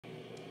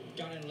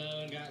got in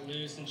low and got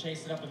loose and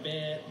chased it up a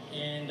bit.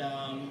 And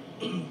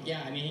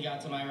yeah, I mean, he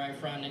got to my right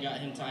front and got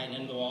him tightened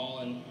into the wall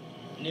and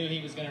knew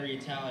he was going to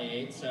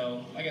retaliate.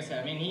 So, like I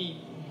said, I mean,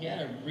 he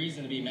had a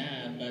reason to be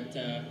mad, but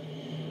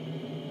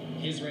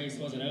his race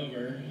wasn't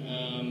over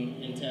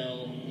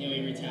until, you know,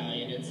 he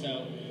retaliated.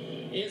 So,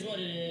 it is what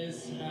it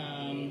is.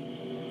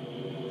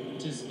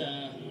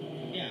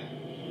 Yeah,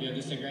 you know,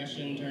 this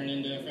aggression turned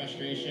into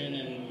frustration,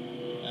 and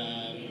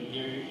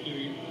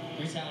he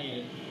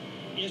retaliated.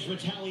 Is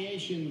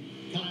retaliation,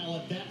 Kyle,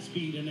 at that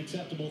speed an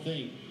acceptable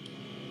thing?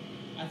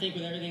 I think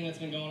with everything that's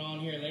been going on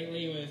here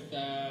lately with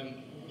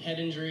head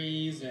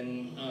injuries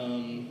and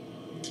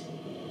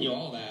you know,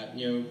 all that,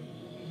 you know,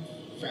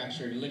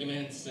 fractured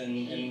ligaments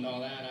and all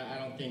that, I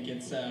don't think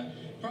it's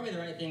probably the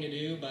right thing to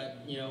do.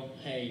 But you know,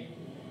 hey,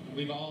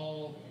 we've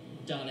all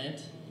done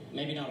it.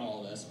 Maybe not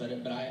all of us, but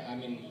I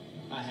mean,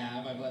 I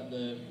have. I've let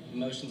the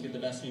emotions get the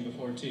best of me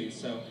before too.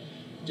 So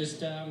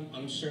just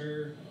I'm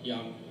sure, you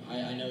know,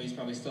 I know he's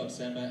probably still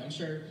upset, but I'm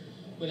sure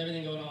with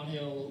everything going on,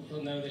 he'll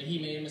know that he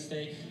made a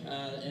mistake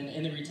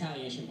in the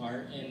retaliation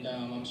part, and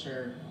I'm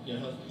sure, you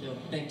know, he'll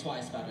think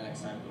twice about it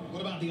next time.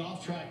 What about the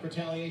off-track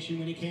retaliation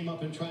when he came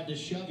up and tried to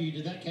shove you?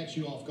 Did that catch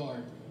you off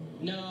guard?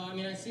 No, I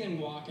mean, I see him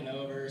walking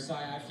over, so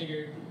I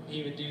figured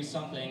he would do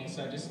something.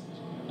 So just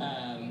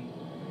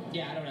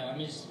yeah, I don't know. I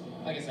mean, just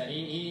like I said,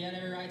 he had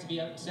every right to be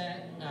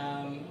upset.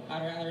 I'd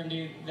rather him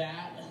do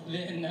that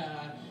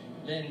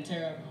than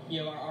tear up, you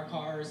know, our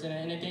cars in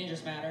a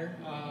dangerous matter.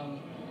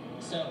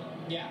 So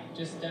yeah,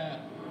 just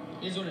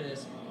is what it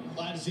is.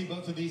 Glad to see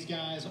both of these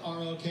guys are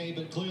okay,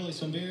 but clearly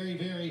some very,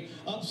 very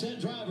upset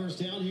drivers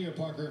down here,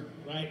 Parker.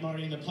 Right,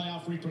 Marty, and the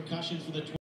playoff repercussions for the